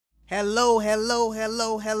Hello.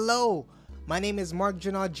 My name is Marc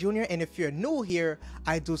Drouinaud Jr. and if you're new here,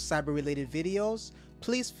 I do cyber-related videos.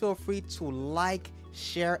 Please feel free to like,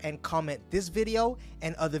 share, and comment this video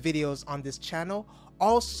and other videos on this channel.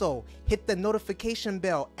 Also, hit the notification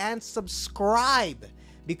bell and subscribe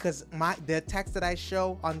because the attacks that I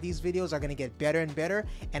show on these videos are going to get better and better,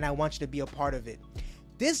 and I want you to be a part of it.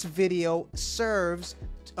 This video serves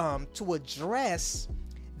to address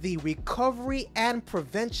the recovery and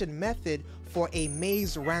prevention method for a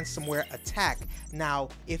Maze ransomware attack. Now,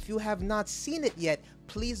 if you have not seen it yet,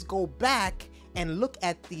 please go back and look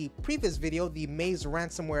at the previous video, the Maze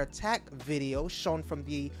ransomware attack video shown from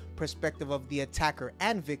the perspective of the attacker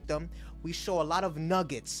and victim. We show a lot of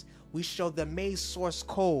nuggets. We show the Maze source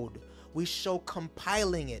code. We show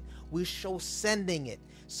compiling it. We show sending it.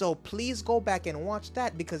 So please go back and watch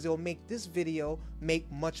that because it will make this video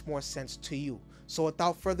make much more sense to you. So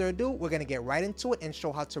without further ado, we're going to get right into it and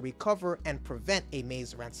show how to recover and prevent a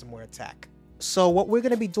Maze ransomware attack. So what we're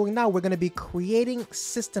going to be doing now, we're going to be creating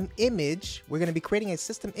system image. We're going to be creating a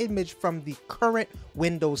system image from the current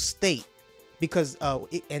Windows state because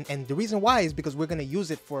and the reason why is because we're going to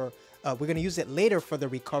use it for later for the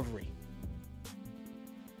recovery.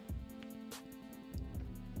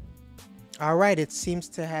 All right, it seems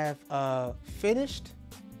to have finished.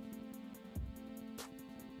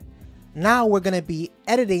 Now we're going to be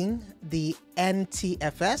editing the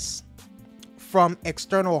NTFS from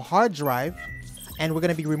external hard drive, and we're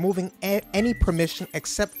going to be removing any permission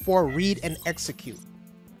except for read and execute.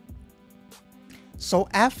 So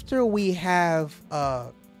after we have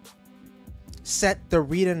set the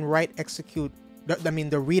read and write execute,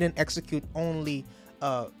 the read and execute only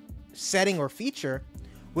setting or feature,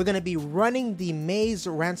 we're going to be running the Maze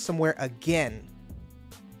ransomware again.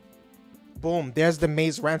 Boom, there's the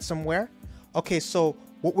Maze ransomware. Okay, so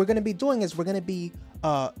what we're going to be doing is we're going to be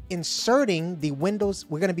inserting the Windows,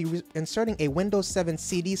 we're going to be inserting a Windows 7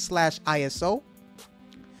 CD/ISO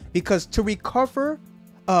because to recover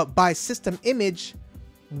by system image,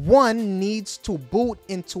 one needs to boot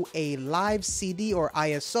into a live CD or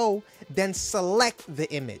ISO, then select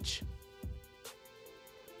the image.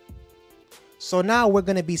 So now we're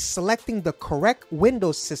going to be selecting the correct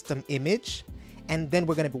Windows system image, and then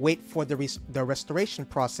we're going to wait for the restoration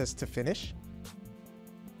process to finish.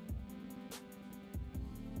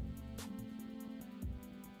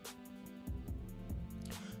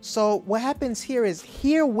 So what happens here is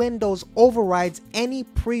Windows overrides any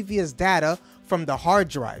previous data from the hard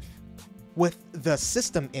drive with the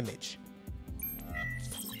system image.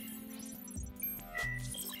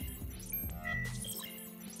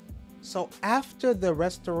 So after the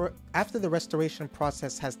restoration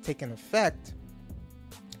process has taken effect,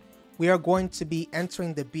 we are going to be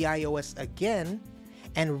entering the BIOS again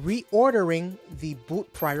and reordering the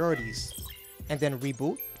boot priorities, and then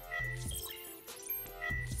reboot.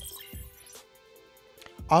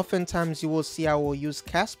 Oftentimes you will see I will use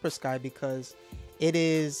Kaspersky because it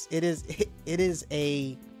is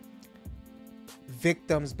a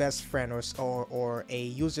victim's best friend or a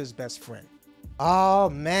user's best friend. Oh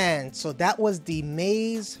man, so that was the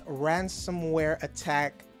Maze ransomware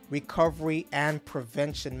attack recovery and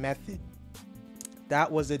prevention method.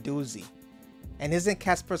 That was a doozy. And isn't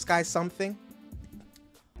Kaspersky something?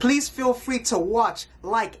 Please feel free to watch,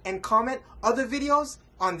 like, and comment other videos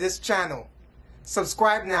on this channel.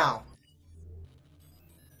 Subscribe now.